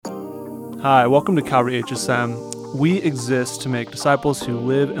Hi, welcome to Calvary HSM. We exist to make disciples who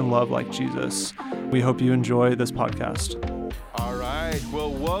live and love like Jesus. We hope you enjoy this podcast. All right.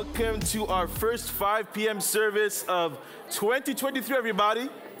 Well, welcome to our first 5 p.m. service of 2023, everybody.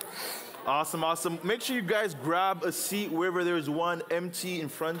 Awesome. Make sure you guys grab a seat wherever there's one empty in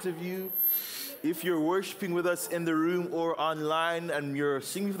front of you. If you're worshiping with us in the room or online and you're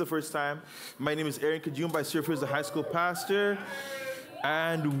singing for the first time, my name is Aaron Kajumba. I serve here as a high school pastor.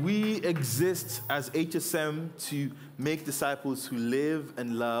 And we exist as HSM to make disciples who live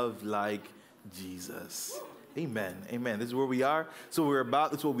and love like Jesus. Amen. This is where we are. So we're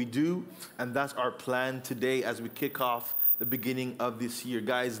about, that's what we do. And that's our plan today as we kick off the beginning of this year.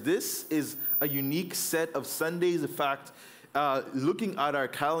 Guys, this is a unique set of Sundays. In fact, looking at our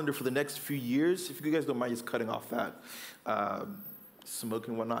calendar for the next few years, if you guys don't mind just cutting off that smoking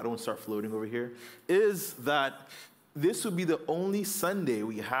and whatnot, I don't want to start floating over here, is that this will be the only Sunday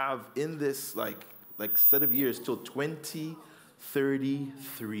we have in this like set of years till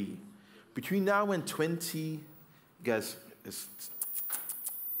 2033. Between now and guys,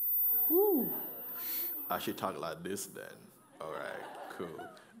 I should talk like this then. All right, cool.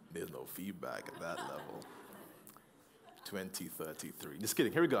 There's no feedback at that level. 2033. Just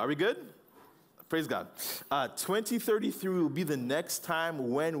kidding. Here we go. Are we good? Praise God. 2033 will be the next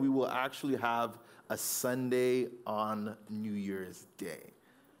time when we will actually have a Sunday on New Year's Day.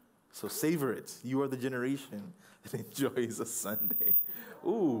 So savor it. You are the generation that enjoys a Sunday.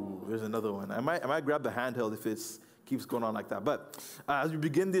 Ooh, there's another one. I might grab the handheld if it keeps going on like that. But as we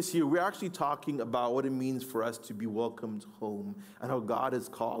begin this year, we're actually talking about what it means for us to be welcomed home and how God has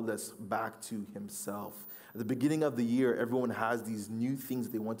called us back to himself. At the beginning of the year, everyone has these new things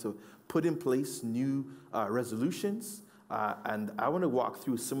they want to put in place, new resolutions. And I want to walk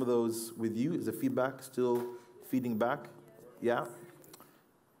through some of those with you. Is the feedback still feeding back? Yeah?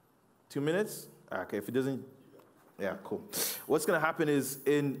 2 minutes? Okay, if it doesn't, yeah, cool. What's going to happen is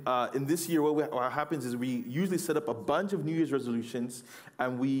in this year, what happens is we usually set up a bunch of New Year's resolutions,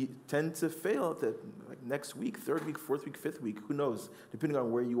 and we tend to fail at next week, third week, fourth week, fifth week, who knows, depending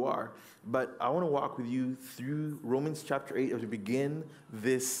on where you are. But I want to walk with you through Romans chapter 8 as we begin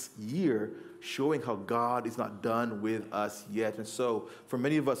this year, showing how God is not done with us yet. And so for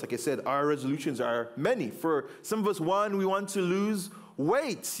many of us, like I said, our resolutions are many. For some of us, one, we want to lose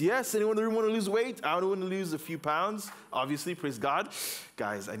weight. Yes, anyone in the room want to lose weight? I want to lose a few pounds, obviously, praise God.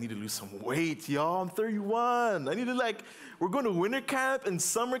 Guys, I need to lose some weight, y'all. I'm 31. I need to we're going to winter camp and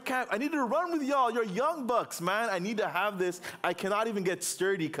summer camp. I need to run with y'all. You're young bucks, man. I need to have this. I cannot even get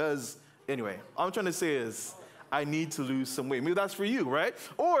sturdy because, anyway, all I'm trying to say is I need to lose some weight. Maybe that's for you, right?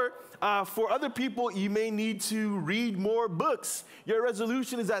 Or for other people, you may need to read more books. Your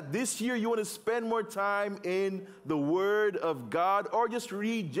resolution is that this year you want to spend more time in the Word of God or just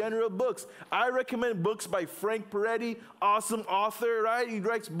read general books. I recommend books by Frank Peretti, awesome author, right? He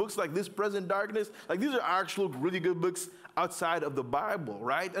writes books like This Present Darkness. These are actual really good books outside of the Bible,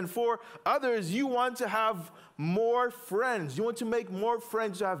 right? And for others, you want to have more friends. You want to make more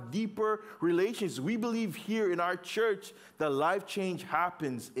friends, to have deeper relations. We believe here in our church that life change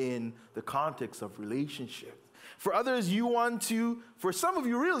happens in the context of relationship. For others, for some of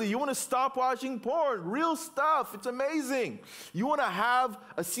you really, you want to stop watching porn, real stuff. It's amazing. You want to have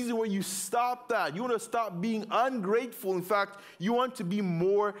a season where you stop that. You want to stop being ungrateful. In fact, you want to be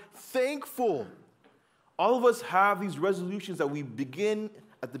more thankful. All of us have these resolutions that we begin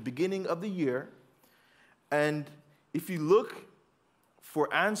at the beginning of the year. And if you look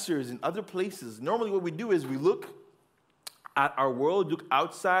for answers in other places, normally what we do is we look at our world, look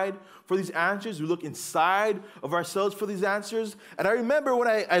outside for these answers. We look inside of ourselves for these answers. And I remember when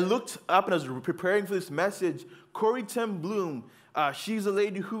I looked up and I was preparing for this message, Corrie ten Boom, she's a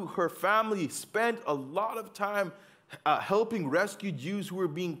lady who her family spent a lot of time helping rescue Jews who were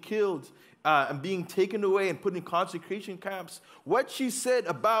being killed and being taken away and put in concentration camps. What she said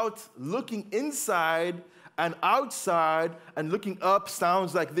about looking inside and outside and looking up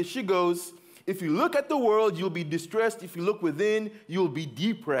sounds like this. She goes, if you look at the world, you'll be distressed. If you look within, you'll be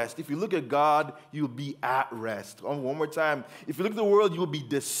depressed. If you look at God, you'll be at rest. One more time. If you look at the world, you'll be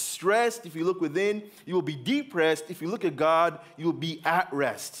distressed. If you look within, you will be depressed. If you look at God, you'll be at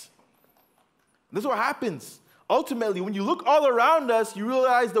rest. This is what happens. Ultimately, when you look all around us, you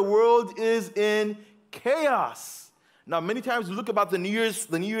realize the world is in chaos. Now, many times we look about the New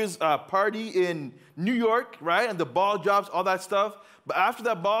Year's party in New York, right? And the ball drops, all that stuff. But after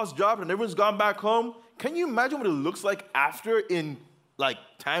that ball's dropped and everyone's gone back home, can you imagine what it looks like after in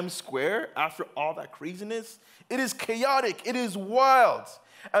Times Square, after all that craziness? It is chaotic. It is wild.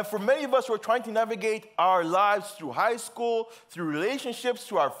 And for many of us who are trying to navigate our lives through high school, through relationships,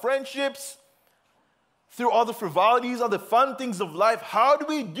 through our friendships, through all the frivolities, all the fun things of life, how do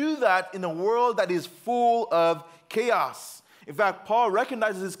we do that in a world that is full of chaos? In fact, Paul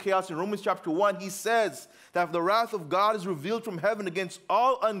recognizes this chaos in Romans chapter 1. He says that the wrath of God is revealed from heaven against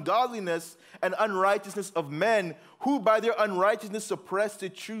all ungodliness and unrighteousness of men who by their unrighteousness suppress the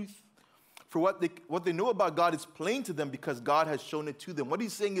truth. For what they know about God is plain to them because God has shown it to them. What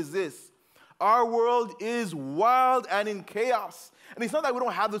he's saying is this: our world is wild and in chaos. And it's not that we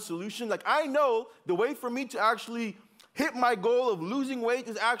don't have the solution. Like, I know the way for me to actually hit my goal of losing weight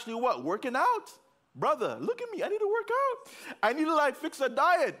is actually what? Working out. Brother, look at me. I need to work out. I need to fix a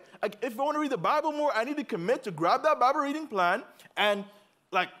diet. Like, if I want to read the Bible more, I need to commit to grab that Bible reading plan and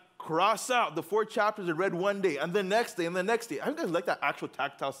cross out the 4 chapters I read one day and the next day and the next day. I guys like that actual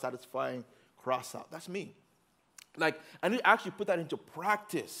tactile, satisfying cross out. That's me. I need to actually put that into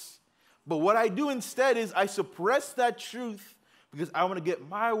practice. But what I do instead is I suppress that truth because I want to get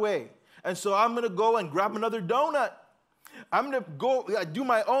my way. And so I'm going to go and grab another donut. I'm going to go do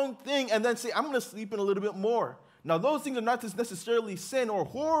my own thing and then say, I'm going to sleep in a little bit more. Now, those things are not necessarily sin or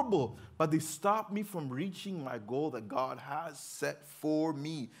horrible, but they stop me from reaching my goal that God has set for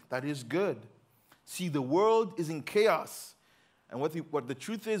me. That is good. See, the world is in chaos. And what the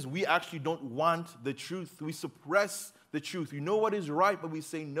truth is, we actually don't want the truth. We suppress the truth. We know what is right, but we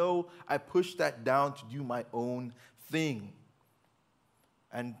say, no, I push that down to do my own thing.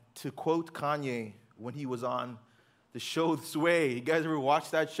 And to quote Kanye when he was on the show Sway, you guys ever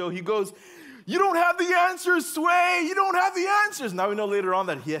watched that show? He goes, you don't have the answers, Sway. You don't have the answers. Now we know later on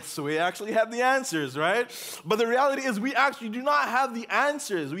that, yes, Sway actually had the answers, right? But the reality is we actually do not have the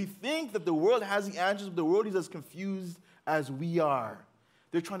answers. We think that the world has the answers, but the world is as confused as we are.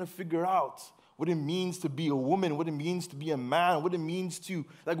 They're trying to figure out what it means to be a woman, what it means to be a man, what it means to,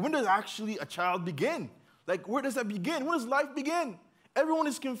 when does actually a child begin? Where does that begin? When does life begin? Everyone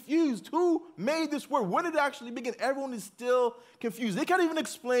is confused. Who made this word? When did it actually begin? Everyone is still confused. They can't even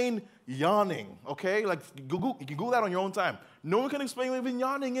explain yawning, okay? You can Google that on your own time. No one can explain what even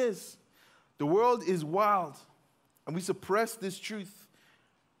yawning is. The world is wild, and we suppress this truth.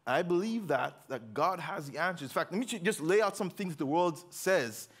 I believe that God has the answers. In fact, let me just lay out some things the world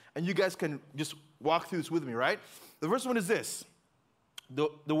says, and you guys can just walk through this with me, right? The first one is this. The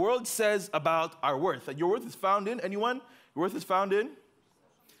world says about our worth. That your worth is found in, anyone? Your worth is found in?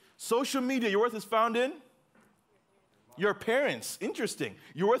 Social media, your worth is found in? Your parents. Interesting.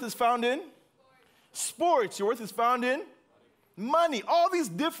 Your worth is found in? Sports. Your worth is found in? Money. All these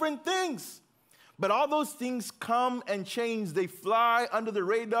different things. But all those things come and change. They fly under the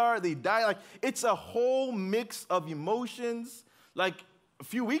radar. They die. It's a whole mix of emotions. A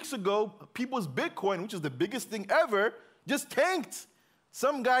few weeks ago, people's Bitcoin, which is the biggest thing ever, just tanked.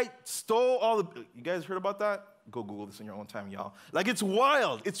 Some guy stole all the... You guys heard about that? Go Google this in your own time, y'all. It's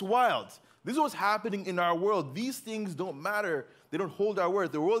wild. It's wild. This is what's happening in our world. These things don't matter. They don't hold our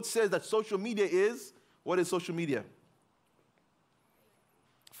worth. The world says that social media is... What is social media?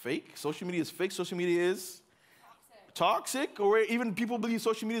 Fake. Social media is fake. Social media is toxic. Or where even people believe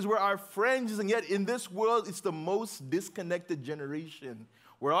social media is where our friends is. And yet in this world, it's the most disconnected generation.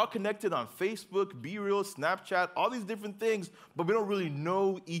 We're all connected on Facebook, BeReal, Snapchat, all these different things, but we don't really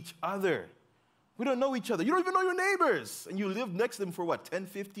know each other. We don't know each other. You don't even know your neighbors. And you live next to them for 10,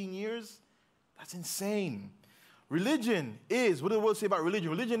 15 years? That's insane. Religion is, what does the world say about religion?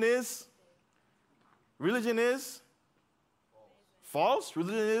 Religion is false.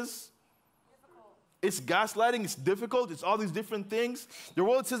 Religion is difficult. It's gaslighting. It's difficult. It's all these different things. The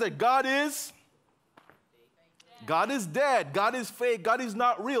world says that God is dead. God is fake. God is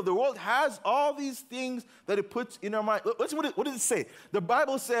not real. The world has all these things that it puts in our mind. What does it say? The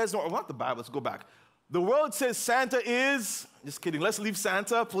Bible says, or not the Bible, let's go back. The world says Santa is, just kidding, let's leave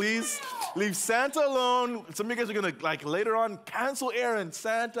Santa, please. Leave Santa alone. Some of you guys are going to, later on, cancel Aaron.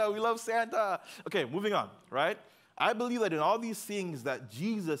 Santa, we love Santa. Okay, moving on, right? I believe that in all these things that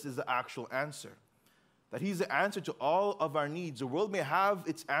Jesus is the actual answer. That he's the answer to all of our needs. The world may have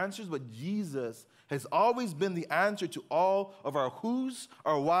its answers, but Jesus has always been the answer to all of our who's,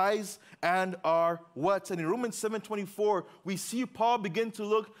 our why's, and our what's. And in Romans 7:24, we see Paul begin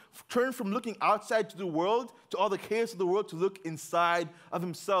to turn from looking outside to the world, to all the chaos of the world, to look inside of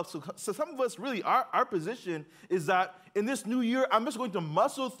himself. So some of us really, our position is that in this new year, I'm just going to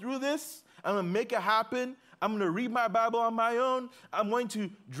muscle through this. I'm going to make it happen. I'm going to read my Bible on my own. I'm going to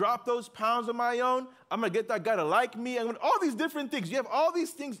drop those pounds on my own. I'm going to get that guy to like me. All these different things. You have all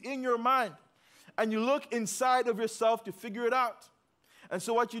these things in your mind. And you look inside of yourself to figure it out. And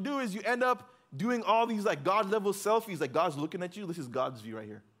so what you do is you end up doing all these like God-level selfies, like God's looking at you. This is God's view right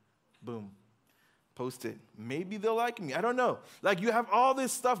here. Boom. Post it. Maybe they'll like me. I don't know. Like you have all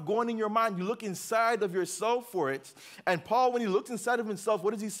this stuff going in your mind. You look inside of yourself for it. And Paul, when he looks inside of himself,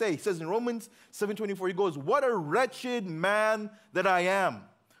 what does he say? He says in Romans 7:24, he goes, "What a wretched man that I am.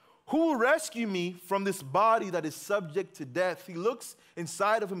 Who will rescue me from this body that is subject to death?" He looks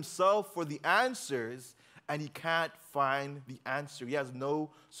inside of himself for the answers, and he can't find the answer. He has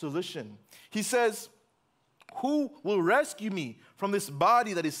no solution. He says, "Who will rescue me from this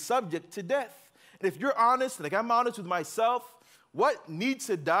body that is subject to death?" And if you're honest, like I'm honest with myself, what needs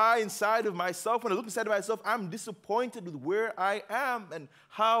to die inside of myself? When I look inside of myself, I'm disappointed with where I am and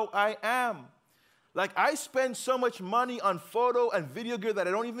how I am. Like, I spend so much money on photo and video gear that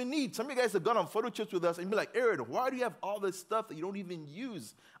I don't even need. Some of you guys have gone on photo trips with us and be like, "Aaron, why do you have all this stuff that you don't even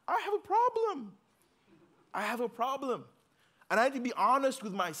use?" I have a problem. I have a problem. And I need to be honest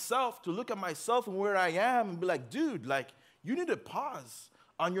with myself, to look at myself and where I am and be like, dude, like, you need to pause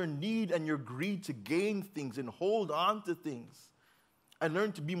on your need and your greed to gain things and hold on to things and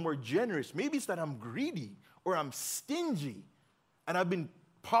learn to be more generous. Maybe it's that I'm greedy or I'm stingy and I've been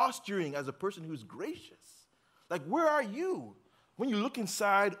posturing as a person who's gracious. Like, where are you when you look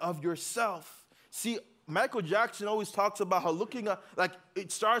inside of yourself? See, Michael Jackson always talks about how looking at, like,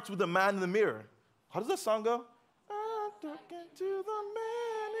 it starts with the man in the mirror. How does that song go? I'm talking to the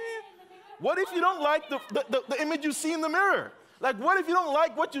man in. What if you don't like the image you see in the mirror? Like, what if you don't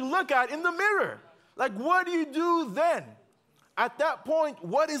like what you look at in the mirror? Like, what do you do then? At that point,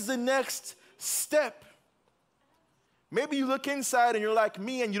 what is the next step? Maybe you look inside and you're like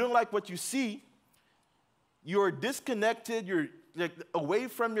me and you don't like what you see. You're disconnected. You're like away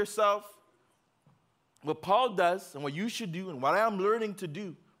from yourself. What Paul does and what you should do and what I'm learning to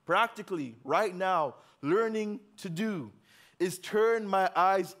do practically right now, learning to do, is turn my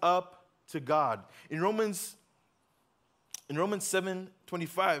eyes up to God. In Romans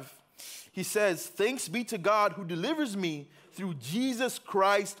 7:25, he says, "Thanks be to God who delivers me through Jesus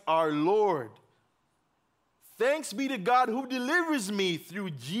Christ our Lord." Thanks be to God who delivers me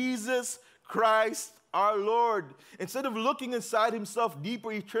through Jesus Christ our Lord. Instead of looking inside himself deeper,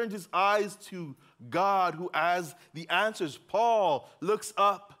 he turns his eyes to God who has the answers. Paul looks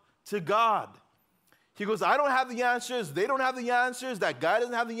up to God. He goes, I don't have the answers. They don't have the answers. That guy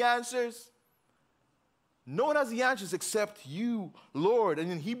doesn't have the answers. No one has the answers except you, Lord.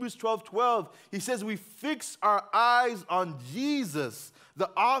 And in Hebrews 12:12, he says we fix our eyes on Jesus, the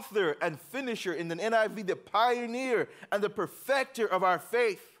author and finisher, in the NIV, the pioneer and the perfecter of our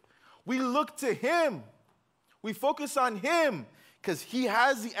faith. We look to him. We focus on him because he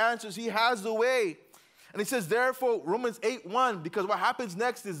has the answers. He has the way. And he says, therefore, Romans 8:1, because what happens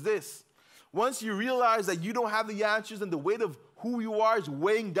next is this. Once you realize that you don't have the answers and the weight of who you are is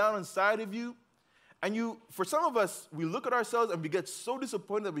weighing down inside of you, and for some of us, we look at ourselves and we get so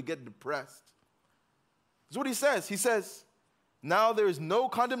disappointed that we get depressed. That's what he says. He says, now there is no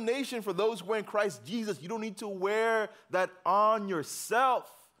condemnation for those who are in Christ Jesus. You don't need to wear that on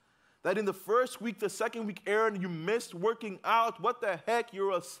yourself. That in the first week, the second week, Aaron, you missed working out. What the heck?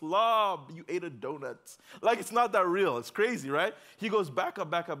 You're a slob. You ate a donut. Like, it's not that real. It's crazy, right? He goes, back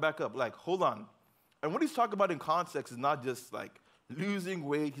up. Like, hold on. And what he's talking about in context is not just like losing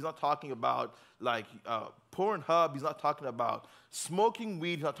weight. He's not talking about like Pornhub. He's not talking about smoking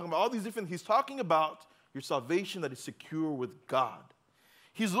weed. He's not talking about all these different. He's talking about your salvation that is secure with God.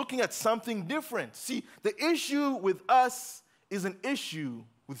 He's looking at something different. See, the issue with us is an issue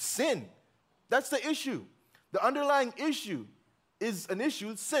with sin. That's the issue. The underlying issue is an issue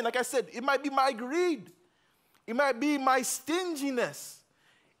with sin. Like I said, it might be my greed. It might be my stinginess.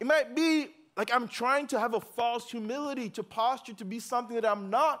 It might be like I'm trying to have a false humility, to posture to be something that I'm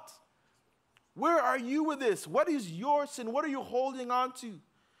not. Where are you with this? What is your sin? What are you holding on to?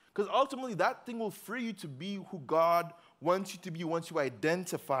 Because ultimately that thing will free you to be who God wants you to be once you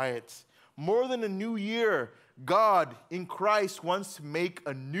identify it. More than a new year, God in Christ wants to make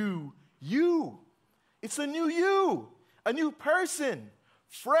a new you. It's a new you, a new person,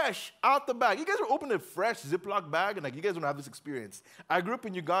 fresh out the bag. You guys are opening a fresh Ziploc bag, and like you guys don't have this experience. I grew up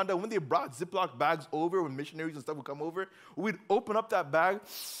in Uganda. When they brought Ziploc bags over, when missionaries and stuff would come over, we'd open up that bag.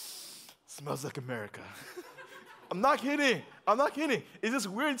 Smells like America. I'm not kidding. It's this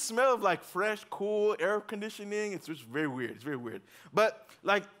weird smell of like fresh, cool air conditioning. It's just very weird. It's very weird. But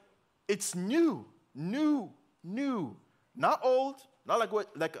like, it's new. Not old, not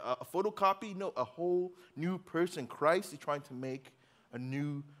like a photocopy. No, a whole new person. Christ is trying to make a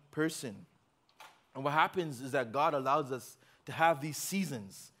new person. And what happens is that God allows us to have these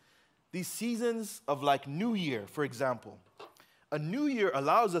seasons of like New Year, for example. A new year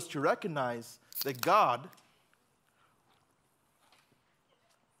allows us to recognize that God,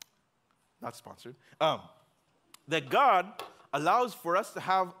 not sponsored, that God allows for us to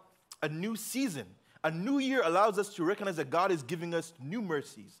have a new season. A new year allows us to recognize that God is giving us new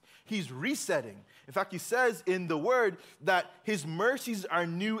mercies. He's resetting. In fact, he says in the word that his mercies are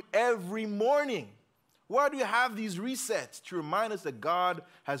new every morning. Why do you have these resets? To remind us that God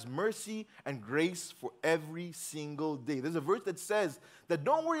has mercy and grace for every single day. There's a verse that says that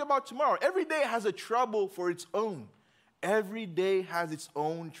don't worry about tomorrow. Every day has a trouble for its own. Every day has its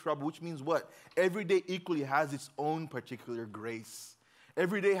own trouble, which means what? Every day equally has its own particular grace.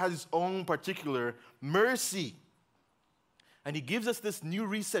 Every day has its own particular mercy. And he gives us this new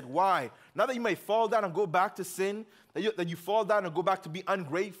reset. Why? Not that you may fall down and go back to sin, that you fall down and go back to be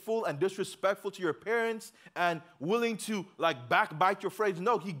ungrateful and disrespectful to your parents and willing to backbite your friends.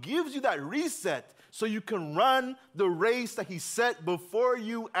 No, he gives you that reset so you can run the race that he set before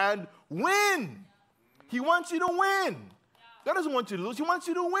you and win. He wants you to win. God doesn't want you to lose. He wants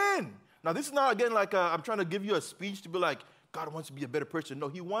you to win. Now, this is not, again, I'm trying to give you a speech to be like, God wants you to be a better person. No,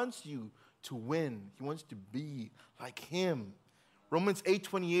 he wants you to win. He wants you to be like him. Romans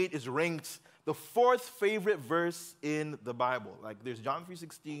 8:28 is ranked the fourth favorite verse in the Bible. There's John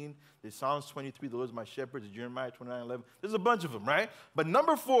 3:16, there's Psalms 23, the Lord is my shepherd, there's Jeremiah 29:11. There's a bunch of them, right? But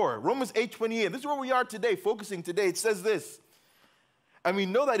number 4, Romans 8:28, this is where we are today, focusing today. It says this, and we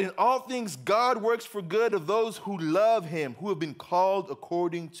know that in all things God works for good of those who love him, who have been called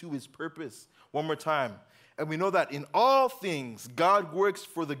according to his purpose. One more time. And we know that in all things, God works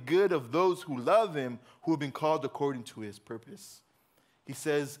for the good of those who love him, who have been called according to his purpose. He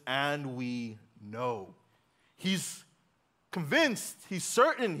says, and we know. He's convinced, he's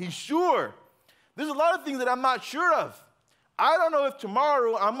certain, he's sure. There's a lot of things that I'm not sure of. I don't know if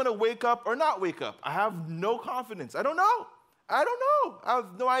tomorrow I'm going to wake up or not wake up. I have no confidence. I don't know. I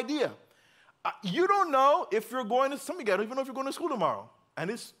have no idea. You don't know if you're going to, some of you guys don't even know if you're going to school tomorrow.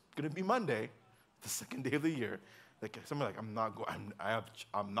 And it's going to be Monday, the second day of the year. Somebody I'm not going.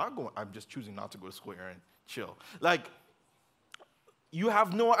 I'm just choosing not to go to school, Aaron. Chill. We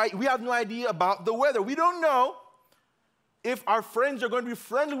have no idea about the weather. We don't know if our friends are going to be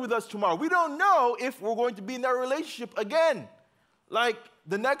friendly with us tomorrow. We don't know if we're going to be in that relationship again.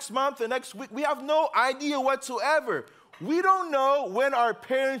 The next month, the next week, we have no idea whatsoever. We don't know when our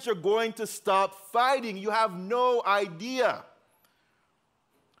parents are going to stop fighting. You have no idea.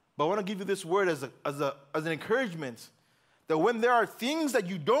 But I want to give you this word as an encouragement that when there are things that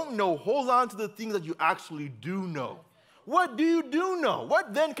you don't know, hold on to the things that you actually do know. What do you know?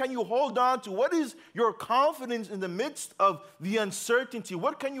 What then can you hold on to? What is your confidence in the midst of the uncertainty?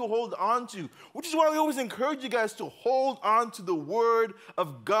 What can you hold on to? Which is why we always encourage you guys to hold on to the word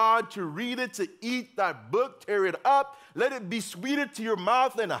of God, to read it, to eat that book, tear it up, let it be sweeter to your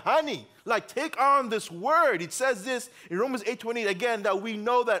mouth than honey. Take on this word. It says this in Romans 8:28 again, that we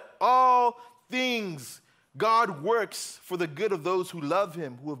know that all things God works for the good of those who love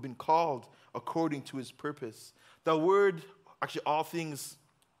him, who have been called according to his purpose. The word, actually all things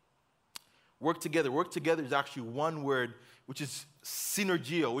work together. Work together is actually one word, which is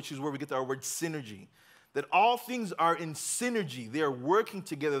synergio, which is where we get our word synergy. That all things are in synergy. They are working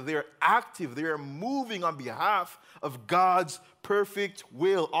together. They are active. They are moving on behalf of God's perfect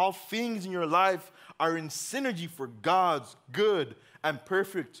will. All things in your life are in synergy for God's good and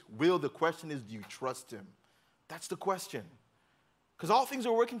perfect will. The question is, do you trust him? That's the question. Because all things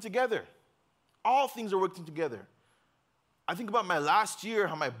are working together. All things are working together. I think about my last year,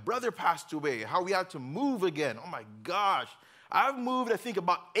 how my brother passed away, how we had to move again. Oh my gosh. I've moved, I think,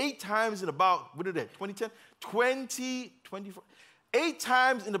 about 8 times in about, 2010? 24. 8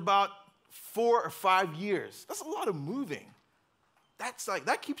 times in about 4 or 5 years. That's a lot of moving.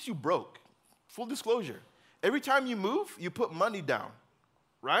 That keeps you broke. Full disclosure. Every time you move, you put money down,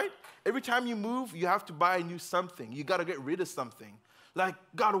 right? Every time you move, you have to buy a new something. You got to get rid of something.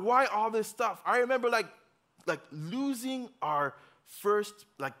 God, why all this stuff? I remember losing our first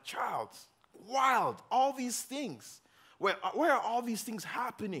child. Wild. All these things. Where are all these things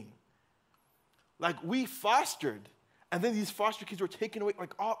happening? We fostered, and then these foster kids were taken away.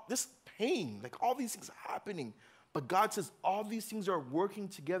 All this pain, all these things happening. But God says all these things are working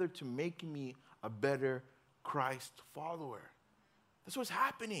together to make me a better Christ follower. That's what's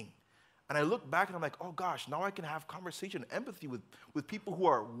happening. And I look back and I'm like, oh gosh, now I can have conversation, empathy with people who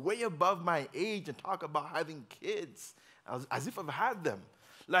are way above my age and talk about having kids as if I've had them.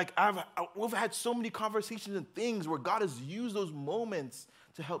 We've had so many conversations and things where God has used those moments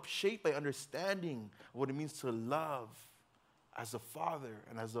to help shape my understanding of what it means to love as a father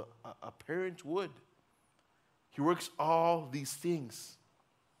and as a parent would. He works all these things.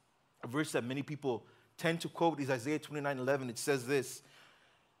 A verse that many people tend to quote is Isaiah 29:11. It says this.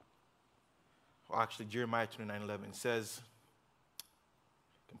 Well, actually, Jeremiah 29:11. It says,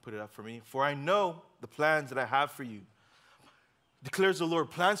 you can put it up for me. For I know the plans that I have for you, declares the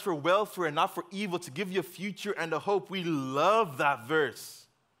Lord, plans for welfare and not for evil, to give you a future and a hope. We love that verse.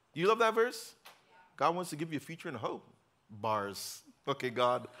 Do you love that verse? God wants to give you a future and a hope. Bars. Okay,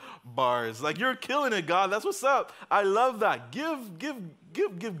 God, bars. Like, you're killing it, God. That's what's up. I love that.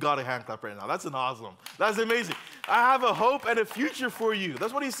 Give God a hand clap right now. That's awesome. That's amazing. I have a hope and a future for you.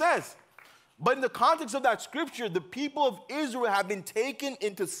 That's what he says. But in the context of that scripture, the people of Israel have been taken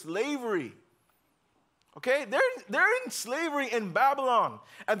into slavery. Okay? They're in slavery in Babylon.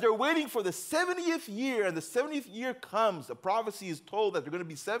 And they're waiting for the 70th year. And the 70th year comes. A prophecy is told that they're going to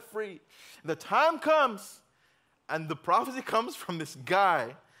be set free. And the time comes. And the prophecy comes from this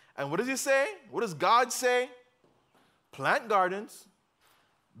guy. And what does he say? What does God say? Plant gardens,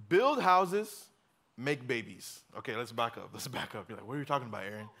 build houses, make babies. Okay, let's back up. You're like, what are you talking about,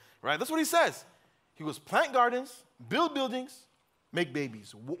 Aaron? Right? That's what he says. He goes, plant gardens, build buildings, make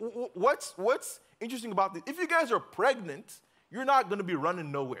babies. What's interesting about this? If you guys are pregnant, you're not going to be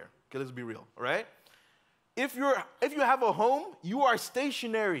running nowhere. Okay, let's be real, all right? If you have a home, you are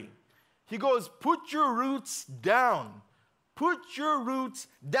stationary. He goes, put your roots down. Put your roots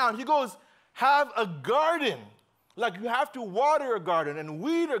down. He goes, have a garden. Like, you have to water a garden and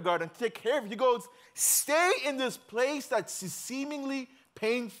weed a garden, take care of it. He goes, stay in this place that's seemingly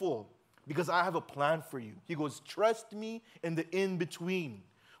painful because I have a plan for you. He goes, trust me in the in-between.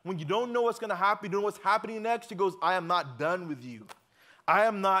 When you don't know what's going to happen, you don't know what's happening next, he goes, I am not done with you. I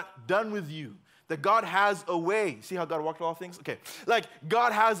am not done with you. That God has a way. See how God worked all things? Okay. Like,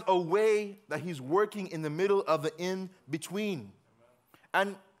 God has a way that he's working in the middle of the in-between.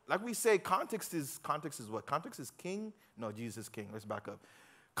 And like we say, context is what? Context is king? No, Jesus is king. Let's back up.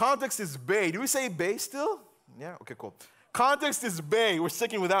 Context is bay. Do we say bay still? Yeah? Okay, cool. Context is bay. We're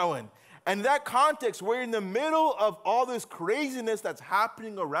sticking with that one. And that context, we're in the middle of all this craziness that's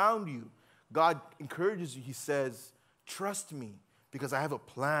happening around you. God encourages you. He says, trust me because I have a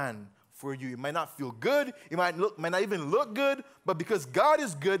plan for you. It might not feel good. It might not even look good. But because God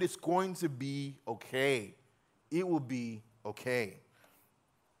is good, it's going to be okay. It will be okay.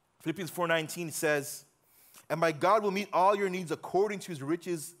 Philippians 4:19 says, and my God will meet all your needs according to his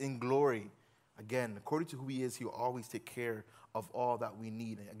riches in glory. Again, according to who he is, he will always take care of all that we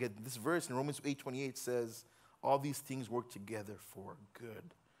need. And again, this verse in Romans 8:28 says, all these things work together for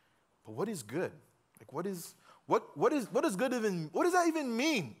good. But what is good? Like, what does that even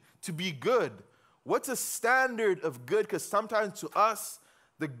mean, to be good? What's a standard of good? Because sometimes to us,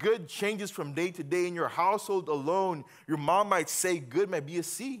 the good changes from day to day. In your household alone, your mom might say good might be a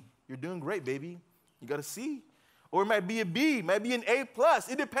C. You're doing great, baby. You got a C. Or it might be a B, it might be an A+.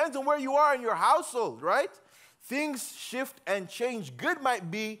 It depends on where you are in your household, right? Things shift and change. Good might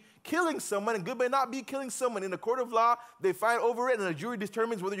be killing someone, and good might not be killing someone. In a court of law, they fight over it, and the jury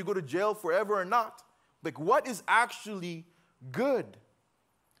determines whether you go to jail forever or not. Like, what is actually good?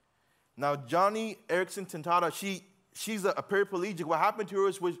 Now, Johnny Erickson Tentata, she's a paraplegic. What happened to her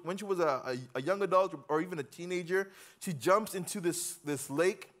is when she was a young adult or even a teenager, she jumps into this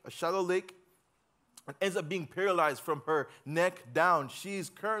lake, a shallow lake, and ends up being paralyzed from her neck down. She's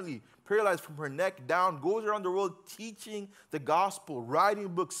currently paralyzed from her neck down, goes around the world teaching the gospel, writing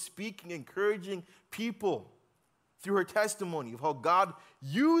books, speaking, encouraging people through her testimony of how God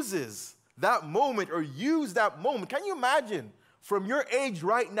uses that moment or used that moment. Can you imagine from your age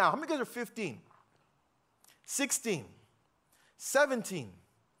right now? How many guys are 15, 16, 17,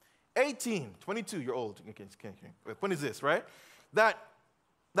 18, 22? You're old. Okay. When is this, right? That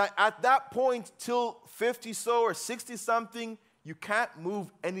at that point till 50 so or 60 something, you can't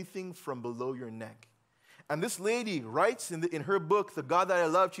move anything from below your neck. And this lady writes in her book, The God That I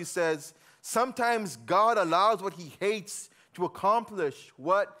Love, she says, sometimes God allows what he hates to accomplish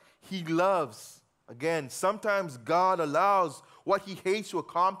what he loves. Again, sometimes God allows what he hates to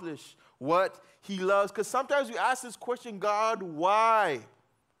accomplish what he loves. Because sometimes we ask this question, God, why?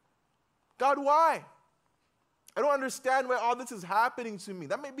 God, why? I don't understand why all this is happening to me.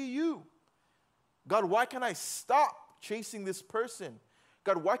 That may be you. God, why can I stop chasing this person?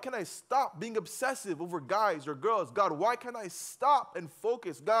 God, why can I stop being obsessive over guys or girls? God, why can I stop and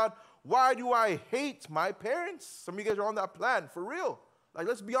focus? God, why do I hate my parents? Some of you guys are on that plan, for real. Like,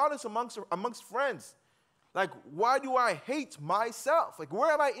 let's be honest amongst friends. Like, why do I hate myself? Like,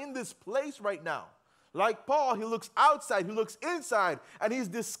 where am I in this place right now? Like Paul, he looks outside, he looks inside, and he's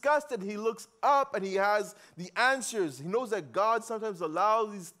disgusted. He looks up and he has the answers. He knows that God sometimes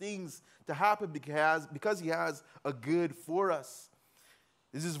allows these things to happen because he has a good for us.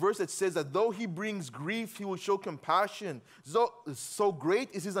 This is verse that says that though he brings grief, he will show compassion. So great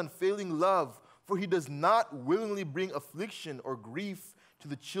is his unfailing love, for he does not willingly bring affliction or grief to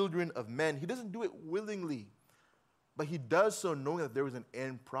the children of men. He doesn't do it willingly, but he does so knowing that there is an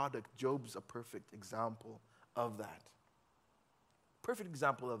end product. Job's a perfect example of that. Perfect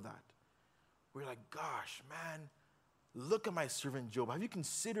example of that. We're like, gosh, man, look at my servant Job. Have you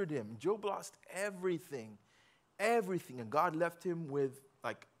considered him? Job lost everything, and God left him with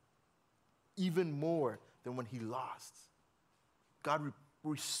like even more than when he lost. God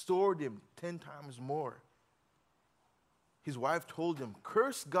restored him 10 times more. His wife told him,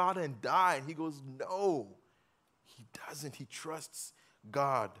 curse God and die. And he goes, no, he doesn't. He trusts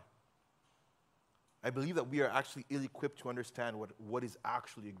God. I believe that we are actually ill-equipped to understand what is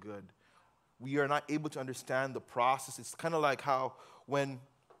actually good. We are not able to understand the process. It's kind of like how when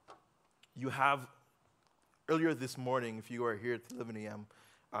you have, earlier this morning, if you are here at 11 a.m.,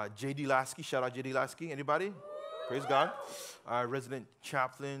 J.D. Lasky, shout out J.D. Lasky, anybody? Praise God. Resident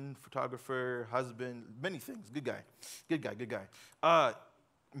chaplain, photographer, husband, many things. Good guy.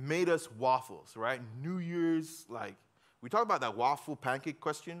 Made us waffles, right? New Year's, like, we talk about that waffle pancake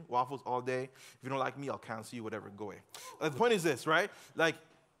question, waffles all day. If you don't like me, I'll cancel you, whatever, go away. The point is this, right? Like,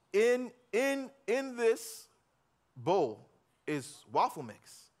 in this bowl is waffle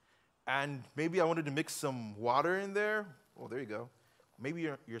mix. And maybe I wanted to mix some water in there. Oh, there you go. Maybe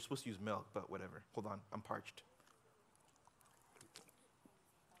you're supposed to use milk, but whatever. Hold on, I'm parched.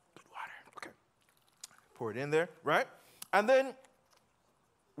 Good water, okay. Pour it in there, right? And then,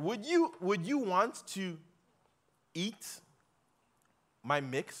 would you want to eat my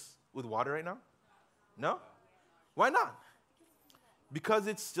mix with water right now? No? Why not? Because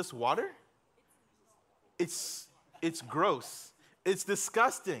it's just water? It's gross. It's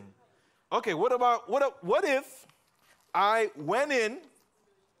disgusting. Okay, what if I went in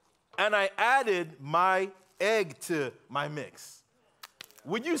and I added my egg to my mix?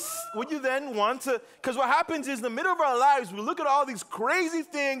 Would you then want to? Because what happens is in the middle of our lives, we look at all these crazy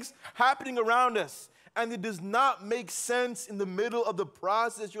things happening around us, and it does not make sense in the middle of the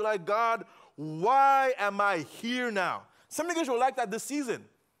process. You're like, God, why am I here now? Some of you guys are like that this season.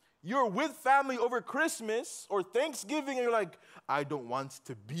 You're with family over Christmas or Thanksgiving, and you're like, I don't want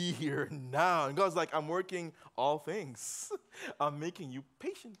to be here now. And God's like, I'm working all things. I'm making you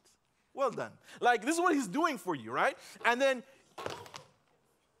patient. Well done. Like, this is what he's doing for you, right? And then,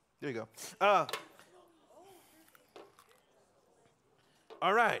 there you go.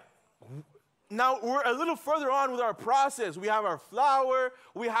 All right. Now, we're a little further on with our process. We have our flour,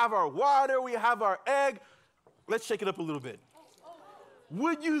 we have our water, we have our egg. Let's shake it up a little bit.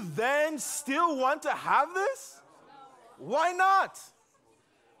 Would you then still want to have this? Why not?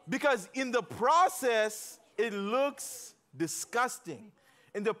 Because in the process, it looks disgusting.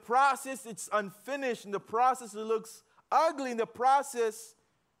 In the process, it's unfinished. In the process, it looks ugly. In the process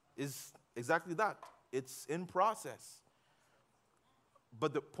is exactly that. It's in process.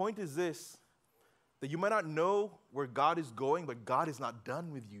 But the point is this, that you might not know where God is going, but God is not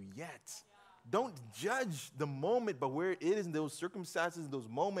done with you yet. Don't judge the moment, but where it is in those circumstances, in those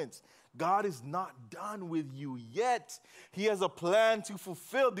moments. God is not done with you yet. He has a plan to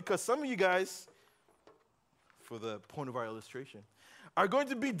fulfill, because some of you guys, for the point of our illustration, are going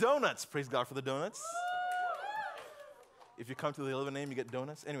to be donuts. Praise God for the donuts. If you come to the 11 a.m., you get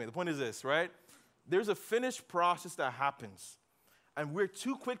donuts. Anyway, the point is this, right? There's a finished process that happens. And we're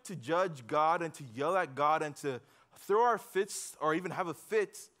too quick to judge God and to yell at God and to throw our fits or even have a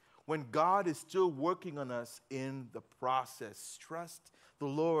fit when God is still working on us in the process. Trust the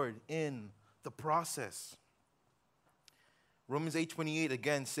Lord in the process. Romans 8:28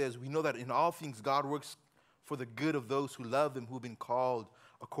 again says, we know that in all things God works for the good of those who love him, who have been called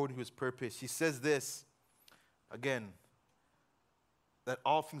according to his purpose. He says this, again, that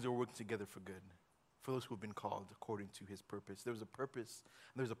all things are working together for good, for those who have been called according to his purpose. There's a purpose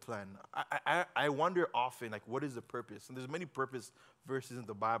and there's a plan. I wonder often, like, what is the purpose? And there's many purpose verses in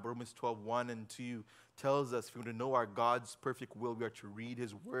the Bible. Romans 12:1 and 2 tells us if we want to know our God's perfect will, we are to read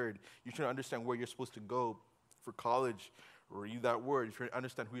his word. You're trying to understand where you're supposed to go for college, read that word. If you're trying to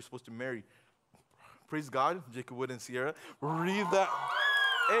understand who you're supposed to marry, praise God, Jacob Wood and Sierra, read that.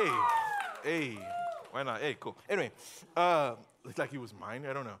 Hey, why not? Hey, cool. Anyway, looks like he was mine.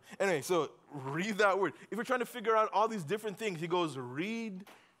 I don't know. Anyway, so read that word. If you're trying to figure out all these different things, he goes, read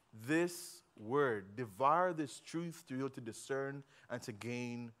this word. Devour this truth to be able to discern and to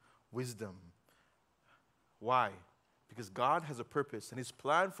gain wisdom. Why? Because God has a purpose, and his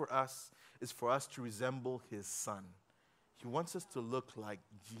plan for us is for us to resemble his son. He wants us to look like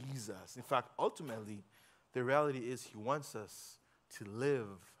Jesus. In fact, ultimately, the reality is he wants us to live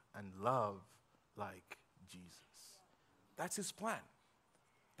and love like Jesus. That's his plan.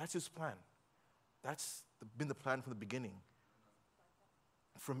 That's his plan. That's been the plan from the beginning.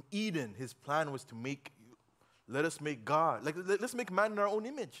 From Eden, his plan was to let us make God. Let's make man in our own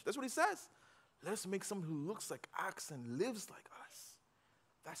image. That's what he says. Let us make someone who looks like, acts, and lives like us.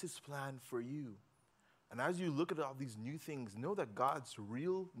 That's his plan for you. And as you look at all these new things, know that God's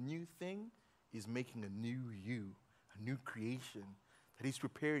real new thing is making a new you, a new creation, that he's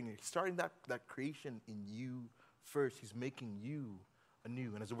preparing. He's starting that creation in you first. He's making you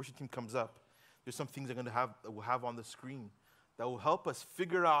anew. And as the worship team comes up, there's some things we'll have on the screen that will help us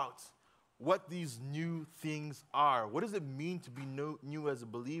figure out what these new things are. What does it mean to be new as a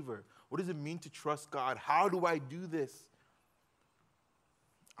believer? What does it mean to trust God? How do I do this?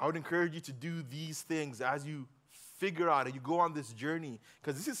 I would encourage you to do these things as you figure out and you go on this journey.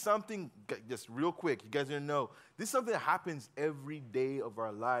 Because this is something, just real quick, you guys are going to know, this is something that happens every day of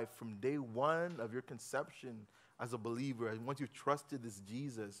our life, from day one of your conception as a believer. And once you've trusted this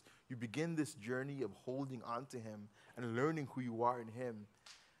Jesus, you begin this journey of holding on to him and learning who you are in him.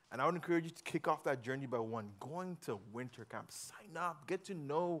 And I would encourage you to kick off that journey by going to winter camp. Sign up, get to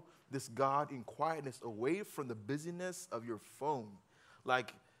know this God in quietness, away from the busyness of your phone.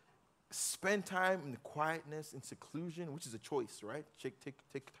 Like, spend time in the quietness, in seclusion, which is a choice, right?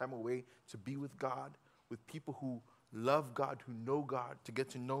 Take time away to be with God, with people who love God, who know God, to get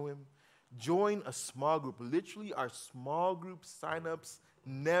to know him. Join a small group. Literally, our small group signups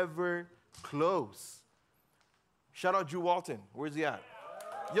never close. Shout out Drew Walton. Where's he at?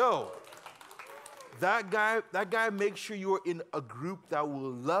 Yo, that guy makes sure you're in a group that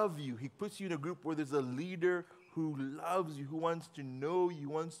will love you. He puts you in a group where there's a leader who loves you, who wants to know you,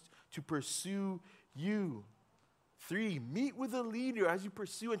 wants to pursue you. 3, meet with a leader as you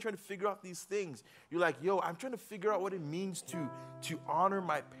pursue and try to figure out these things. You're like, yo, I'm trying to figure out what it means to honor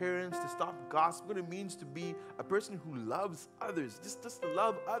my parents, to stop gossip, what it means to be a person who loves others, just to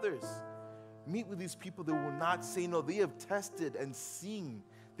love others. Meet with these people that will not say no. They have tested and seen.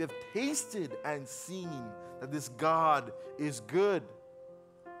 They have tasted and seen that this God is good.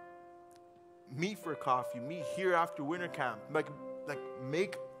 Meet for coffee. Meet here after winter camp. Like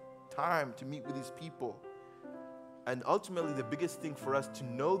make time to meet with these people. And ultimately, the biggest thing for us to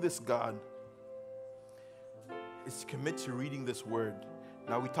know this God is to commit to reading this word.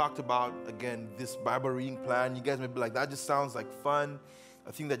 Now, we talked about, again, this Bible reading plan. You guys may be like, that just sounds like fun.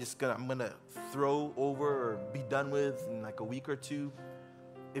 A thing that I'm going to throw over or be done with in like a week or two.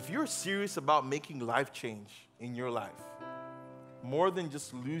 If you're serious about making life change in your life, more than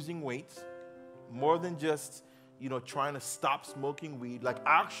just losing weight, more than just, trying to stop smoking weed, like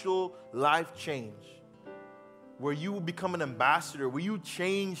actual life change, where you will become an ambassador, where you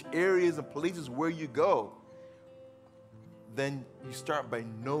change areas and places where you go, then you start by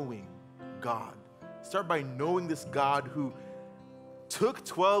knowing God. Start by knowing this God who took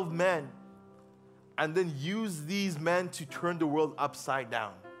 12 men and then used these men to turn the world upside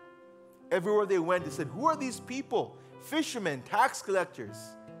down. Everywhere they went, they said, who are these people? Fishermen, tax collectors,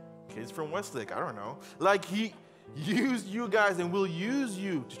 kids from Westlake, I don't know. Like, he used you guys and will use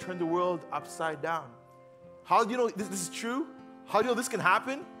you to turn the world upside down. How do you know this is true? How do you know this can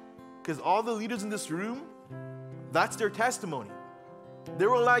happen? Because all the leaders in this room, that's their testimony. They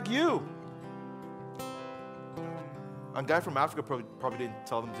were like you. A guy from Africa probably didn't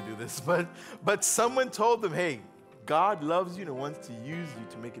tell them to do this, but someone told them, hey, God loves you and wants to use you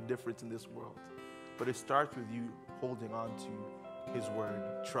to make a difference in this world. But it starts with you holding on to his word,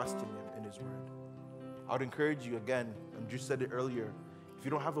 trusting him in his word. I would encourage you, again, I just said it earlier, if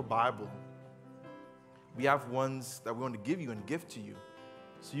you don't have a Bible, we have ones that we want to give you and gift to you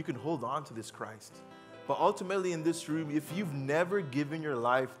so you can hold on to this Christ. But ultimately in this room, if you've never given your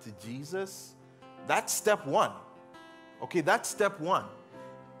life to Jesus, that's step one. Okay, that's step one.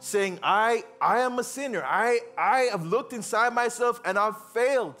 Saying, I am a sinner. I have looked inside myself and I've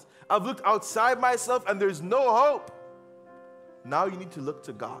failed. I've looked outside myself and there's no hope. Now you need to look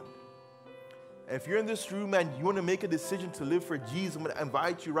to God. And if you're in this room and you want to make a decision to live for Jesus, I'm going to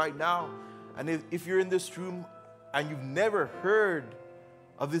invite you right now. And if you're in this room and you've never heard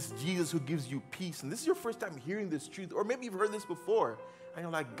of this Jesus who gives you peace, and this is your first time hearing this truth, or maybe you've heard this before, and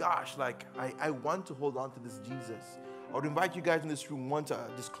you're like, gosh, I want to hold on to this Jesus. I would invite you guys in this room, one, to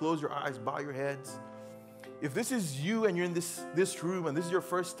just close your eyes, bow your heads. If this is you and you're in this room and this is your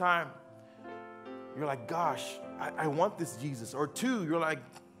first time, you're like, gosh, I want this Jesus. Or 2, you're like,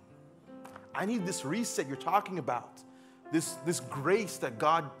 I need this reset you're talking about, this grace that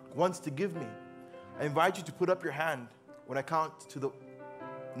God wants to give me. I invite you to put up your hand when I count to the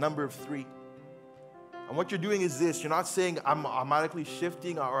number of 3. And what you're doing is this. You're not saying I'm automatically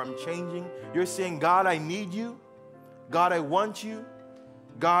shifting or I'm changing. You're saying, God, I need you. God, I want you.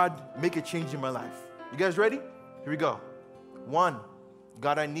 God, make a change in my life. You guys ready? Here we go. 1,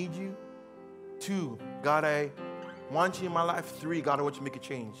 God, I need you. 2, God, I want you in my life. 3, God, I want you to make a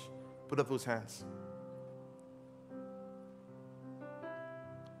change. Put up those hands.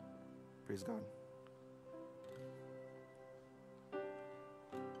 Praise God.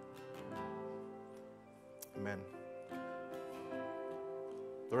 Amen.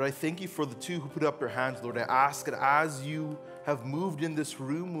 Lord, I thank you for the 2 who put up their hands, Lord. I ask that as you have moved in this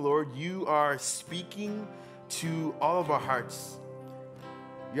room, Lord, you are speaking to all of our hearts.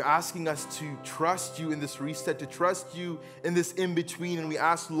 You're asking us to trust you in this reset, to trust you in this in-between. And we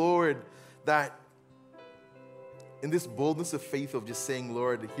ask, Lord, that in this boldness of faith of just saying,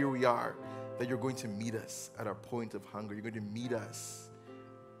 Lord, here we are, that you're going to meet us at our point of hunger. You're going to meet us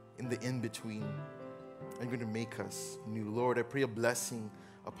in the in-between. And you're going to make us new. Lord, I pray a blessing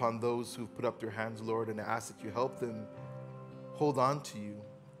upon those who've put up their hands, Lord, and I ask that you help them hold on to you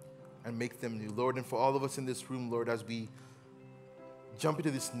and make them new, Lord. And for all of us in this room, Lord, as we jump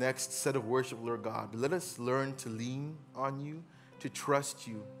into this next set of worship, Lord God, let us learn to lean on you, to trust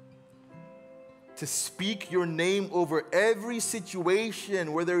you, to speak your name over every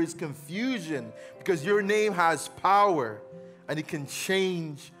situation where there is confusion, because your name has power and it can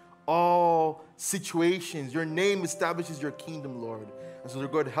change all situations. Your name establishes your kingdom, Lord. And so,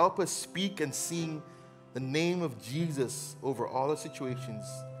 Lord God, help us speak and sing the name of Jesus over all the situations.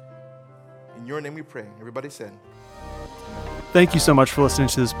 In your name we pray. Everybody said. Thank you so much for listening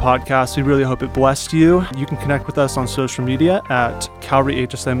to this podcast. We really hope it blessed you. You can connect with us on social media at Calvary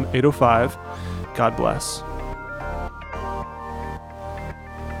HSM 805. God bless.